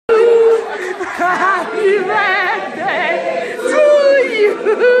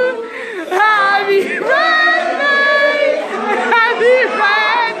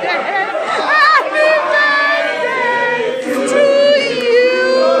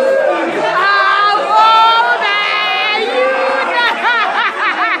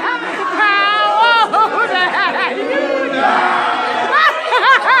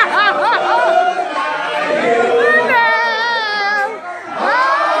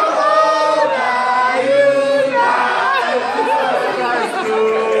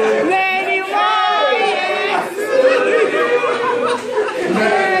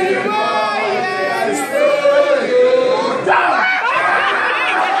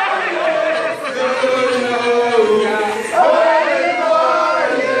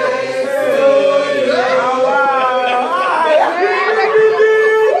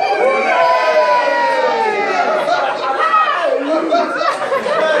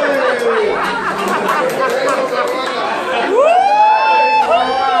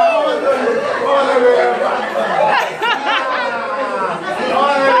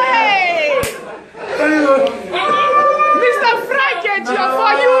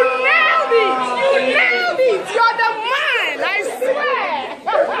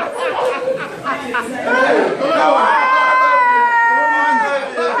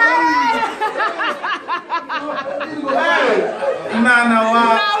Oh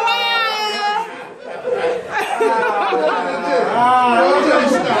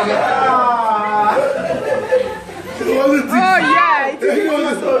yeah.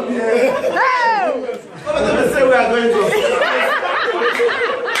 Let's say we are going to.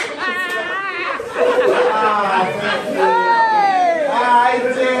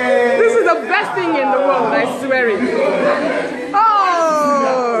 This is the best thing in the world, I swear it.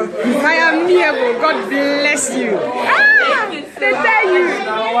 Oh, I am amiable. God bless you. Ah, they tell you.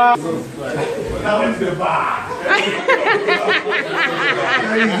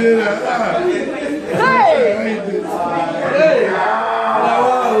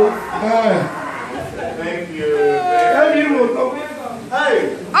 Thank you. Hey.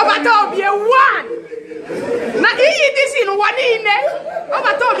 Obatobia one. Now he this in one in there.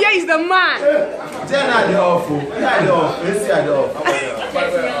 Obatobia is the man. Turn out the off. Turn the off. Let's see the off.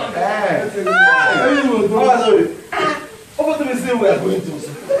 Over to me say we are going to.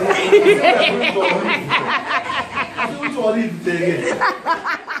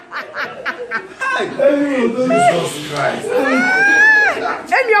 Jesus Christ.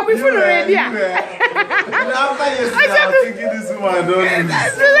 And you're with full already. After yesterday, I'm thinking this woman don't need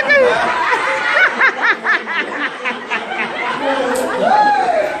this.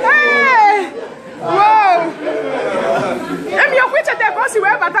 Hey! Whoa! And you're with the because you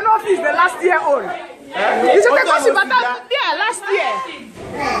were but an office the last year old. You said because you yeah, last year.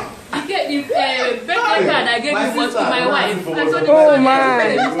 You get the birthday card I gave you was to my wife. Oh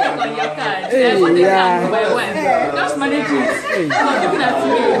man! On your card. I bought a card for my wife. Just manage it. I'm looking at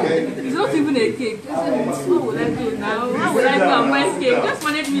me. It's not even a cake. I said, what would I do now? How would I go and buy cake? Just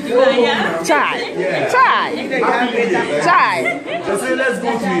manage me to buy it. Chai! They say let's go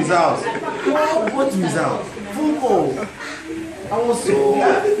to his house. Go to his house. I was so.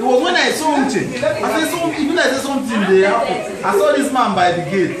 It was when I saw him. I said something. Even I said something there. I saw this man by the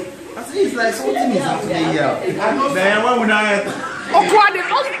gate. I said it's like something is happening here. Then when we now enter.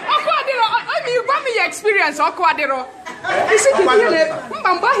 Okwadero. I mean, you got me your experience. Okwadero. Is it here?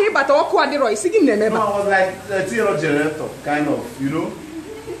 Mbamba here, but Okwadero. Is it in the name? I was like a zero generator, kind of, you know.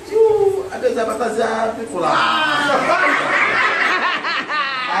 I just have people.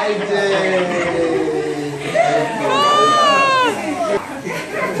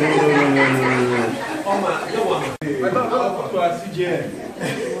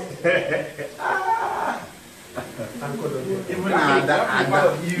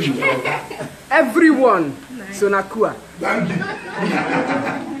 Everyone, Sonakua. Yeah.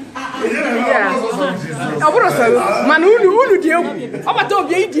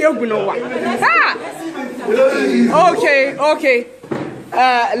 Okay.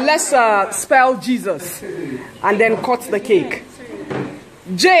 Let's spell Jesus and then cut the cake.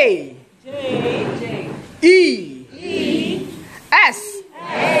 J E S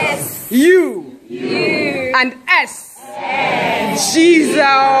U and S. Jesus.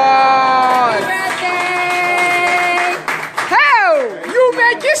 How you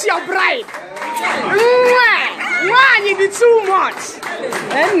may kiss your bride. Why you be too much?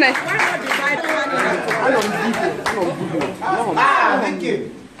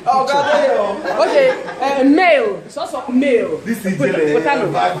 Okay, male. It's also male. This is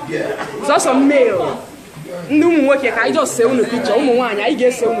bad girl. It's also male. No more cake. I just say on the picture. I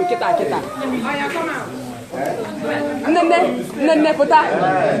get say on the kita. And then put that.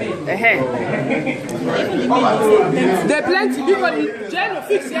 There plenty because Jen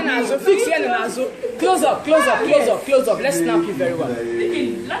fix here and so. Close up. Let's snap you very well.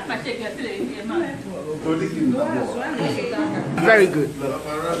 Very good.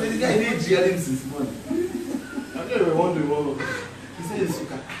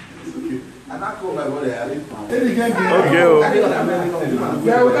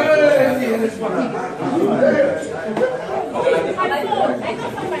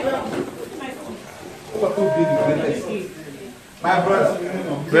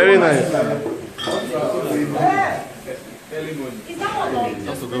 Very nice.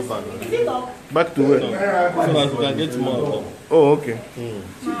 Back to where? So that we can get more. Oh, okay.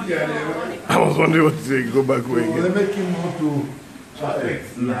 I was wondering what to say. Go back where again.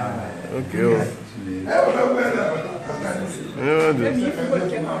 Okay.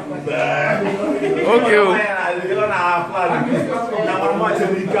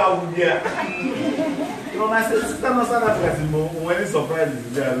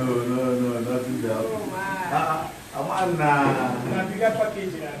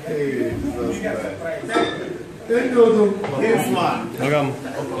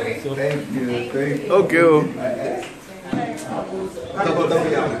 Okay.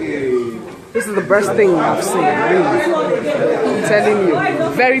 This is the best thing I've seen, really. I'm telling you,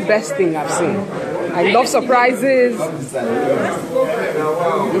 very best thing I've seen. I love surprises.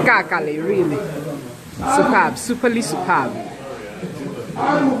 Nkakale, really. Superb, superly superb.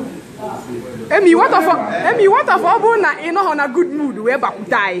 Emi, what of all na on a good mood where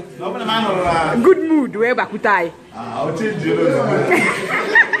bakutai? Good mood where bakutai? I'll change you.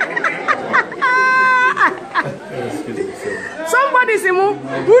 Somebody say,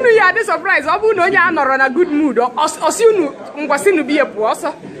 "Who knew you had this surprise? Or who know you are not on a good mood? Or you know, to be a poor."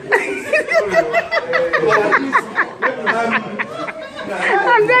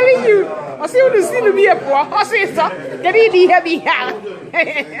 I'm telling you, or see you to be a poor. Or see so, get it heavy.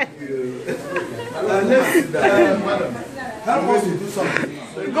 Help us to do something.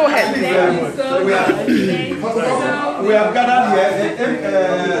 Go ahead. We have gathered here.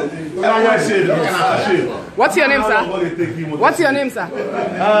 What's your name, sir? What's your name, sir?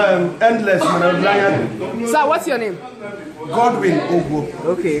 Endless. Sir, what's your name? Godwin Ogo.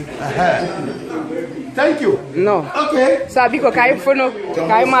 Okay. Thank you. No. Okay. Sir, because kai fono,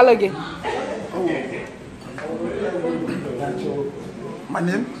 kai malage. My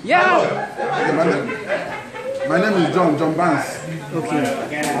name? Yeah. Okay, my name is John Barnes. Okay.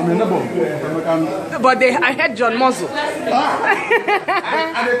 I'm a neighbor. But I had John Muzzle. And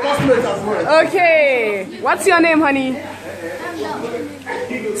a cosmate as well. Okay. What's your name, honey?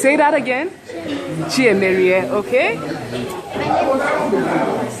 Say that again. Chia Marie. Okay.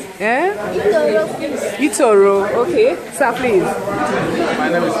 Yeah? Itoro. Okay. Sir, please. My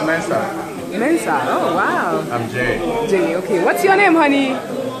name is Mensa. Mensa. Oh, wow. I'm Jay. Jay. Okay. What's your name, honey?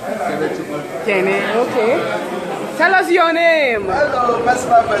 Kenny. Okay. Tell us your name. Hello,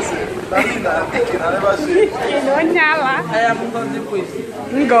 Master Person. I never see. I am going to quiz.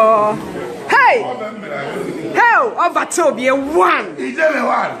 Go. Hey! Hey! Obatobie one!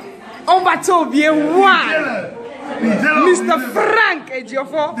 Obatobie one! Mr. Frank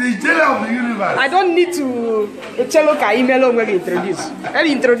Ejiofor. The jailer of the universe. I don't need to Chelo ka email on introduce. I'll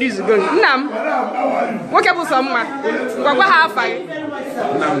introduce go. Nam. What about some man? What have I?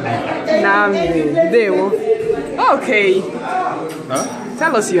 Nam. Dewo. Okay. Huh?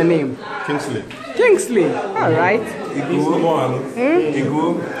 Tell us your name. Kingsley. Kingsley. All right. Igu. Oh,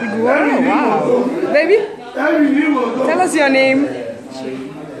 wow. Baby, tell us your name.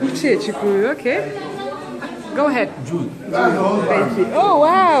 Uche Chukwu. Okay. Go ahead. Jude. Thank you. Oh,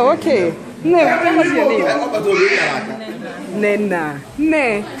 wow. Okay. No, tell us your name. Nena.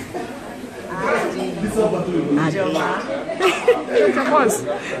 Ne. Once.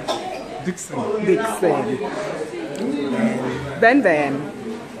 Dixon. Ben.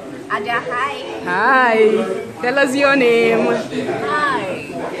 Ada, hi. Hi. Tell us your name.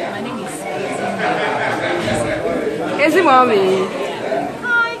 Hi. My name is Ezeh mommy.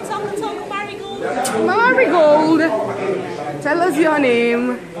 Hi, Tom Marigold. Marigold. Tell us your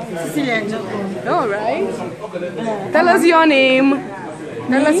name. All right. Tell us your name.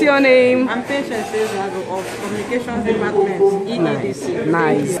 Tell us your name. I'm Patience of Communications Department, EDDC.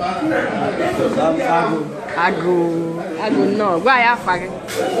 Nice. Agu, no. Why are you?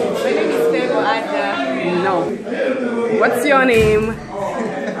 My name is Tego Ada. No. What's your name?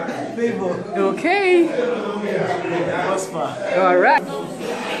 Okay. All right.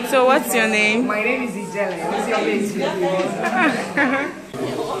 So what's your name? My name is Ijele. What's your name?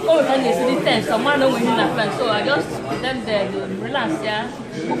 Oh, then it's the 10th. Someone know when you're friends. So I just then relax, yeah.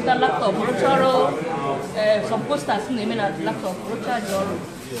 Book the laptop, Rocharo, some posters in the laptop, Rocharo,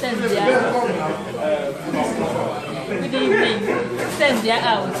 send the good evening, send the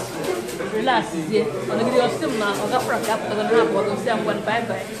out. Relax, yeah. On the video still now, I got for a couple of half or some one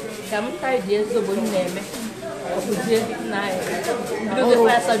bye. Come tired, yes, so we name it. Do the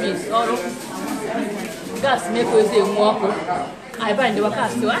fire service or gas make us a walk. I find the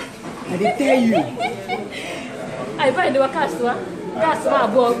Wakastua. I did tell you. I find the Wakastua. Gas my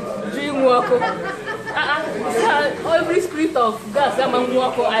boy, dream walk. Every spirit of gas, I'm a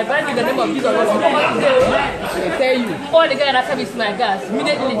walker. I find the name of Jesus. I tell you. All the guy that service my gas.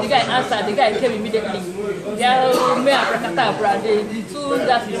 Immediately, the guy answered, the guy came immediately. They are me a the two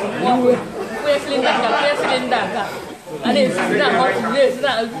gases. We're feeling that. And it's not hot today, it's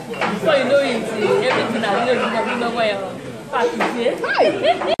not before you know it, everything I know where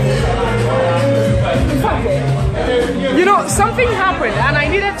you know, something happened and I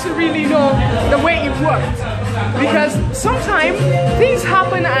needed to really know the way it worked. Because sometimes things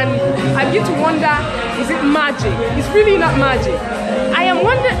happen and I begin to wonder, is it magic? It's really not magic. I am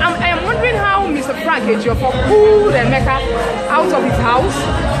wondering how Mr. Frank Ejiofor pulled Amaka out of his house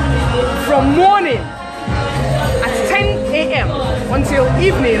from morning at 10 a.m. until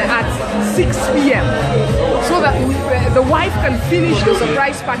evening at 6 p.m. so that the wife can finish the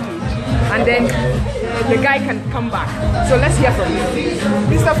surprise package and then the guy can come back. So let's hear from you.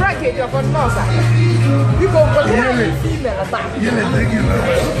 Mr. Frank, you're from Norsa. You go for the female attack. Thank you very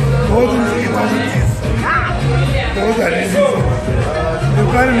much. Those are the reasons. The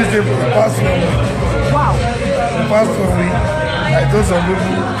planning is for the past 1 week. Wow. The past 1 week, I told some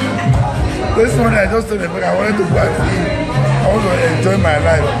people, this morning I just told them I wanted to go out to eat. I want to enjoy my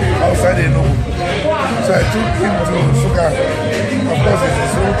life outside the Enugu. So I took him to Suka. Of course, it's a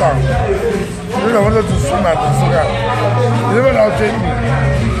small town. Then I wanted to swim at Suka. He never now take me.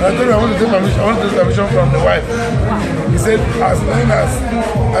 And I told him I want to take permission. I want to take permission from the wife. He said, as long as,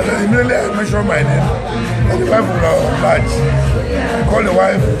 and then immediately I mentioned my name, and the wife will oblige. I called the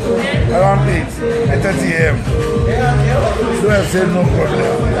wife around 8:30 a.m. So I said, no problem.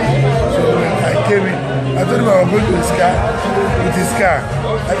 So I came in. I told him I was going to his car, with his car.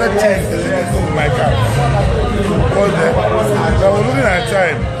 I had changed the limits of my car. Called them. So I was looking at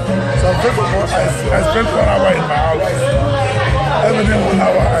time. So first of all, I spent 1 hour in my house. Every day 1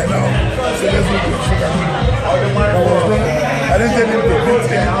 hour, I now said, let's go to Sugar. I didn't tell him to beat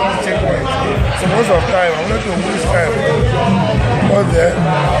any checkpoint. So most of the time, I wanted to waste time. Got there,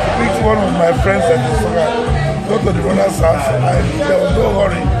 picked one of my friends at the Sugar, go to the brother's house, and there was no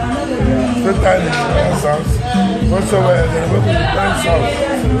hurry. Spent time in the brother's house. Went somewhere, then went to the parents' house.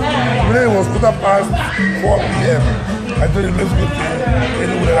 When it was 4:15 p.m., I told him, let's go to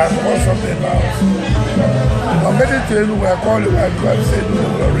Enugu. I bought something in the house. I'm getting to Enugu, I called him, I said, no,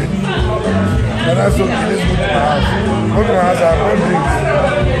 we're already. And I said, okay, let's go to my house. Go to my house, I bought drinks.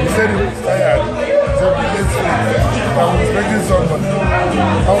 He said he was tired. He said, let's sleep. I was expecting someone.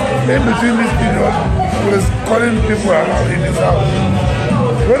 In between this period, he was calling people around in his house.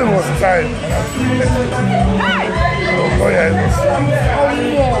 When it was time, and I said, let's go. Oh, yeah, it was fun.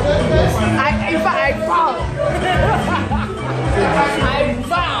 I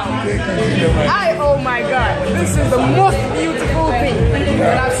found. Oh my God, this is the most beautiful thing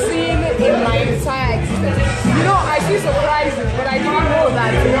that I've seen in my entire existence. You know, I see surprises, but I didn't know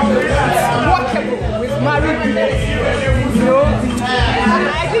that it's workable with married people. You know, and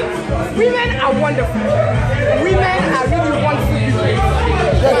I think women are wonderful. Women are really wonderful people.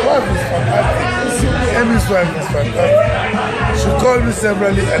 That wife is fantastic. Emmy's wife is fantastic. She called me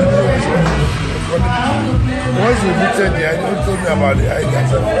severally and once we meted the idea, told me about the idea. I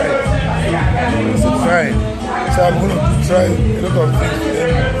said, right. I said, fine. So I'm going to try a lot of things with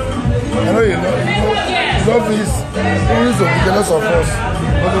them. I know you love this. You used to be jealous of us.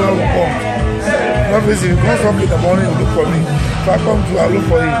 But the way we come. Love is, if he comes up in the morning, he'll look for me. If I come to, I'll look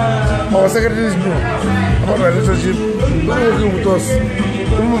for him. Our secretaries know about my relationship. People working with us.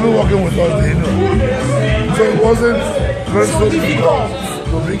 People working with us, they know. So it wasn't very so difficult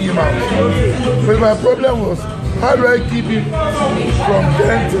to bring him out. But my problem was, how do I keep him from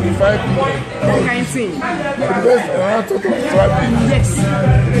 10 to 5 people? The best I thought of traveling. Yes.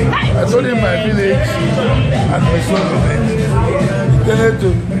 I told him my village and my son village. He tended to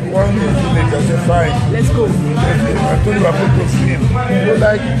one village. I said, fine. Let's go. I told him I'm going to swim. He was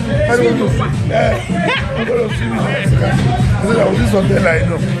like, I don't want to swim. Yeah, I'm going to swim in Africa. I said, oh, this hotel I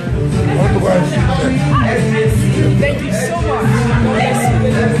know. I want to go and swim there. Thank you so much.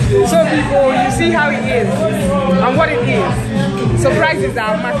 So people, you see how it is and what it is. Surprises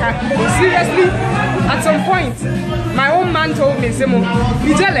are Amaka. Seriously, at some point, my own man told me, Semo,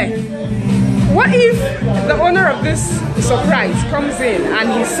 Vijele, what if the owner of this surprise comes in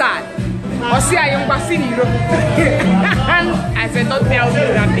and he's sad? Or see I am passing you. And I said, don't tell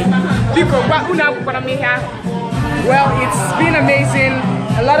me nothing. Because well, it's been amazing.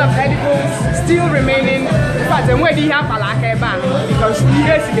 A lot of edibles still remaining. In fact, and where do you have Alaka because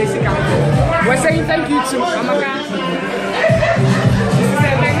we're saying thank you to Amaka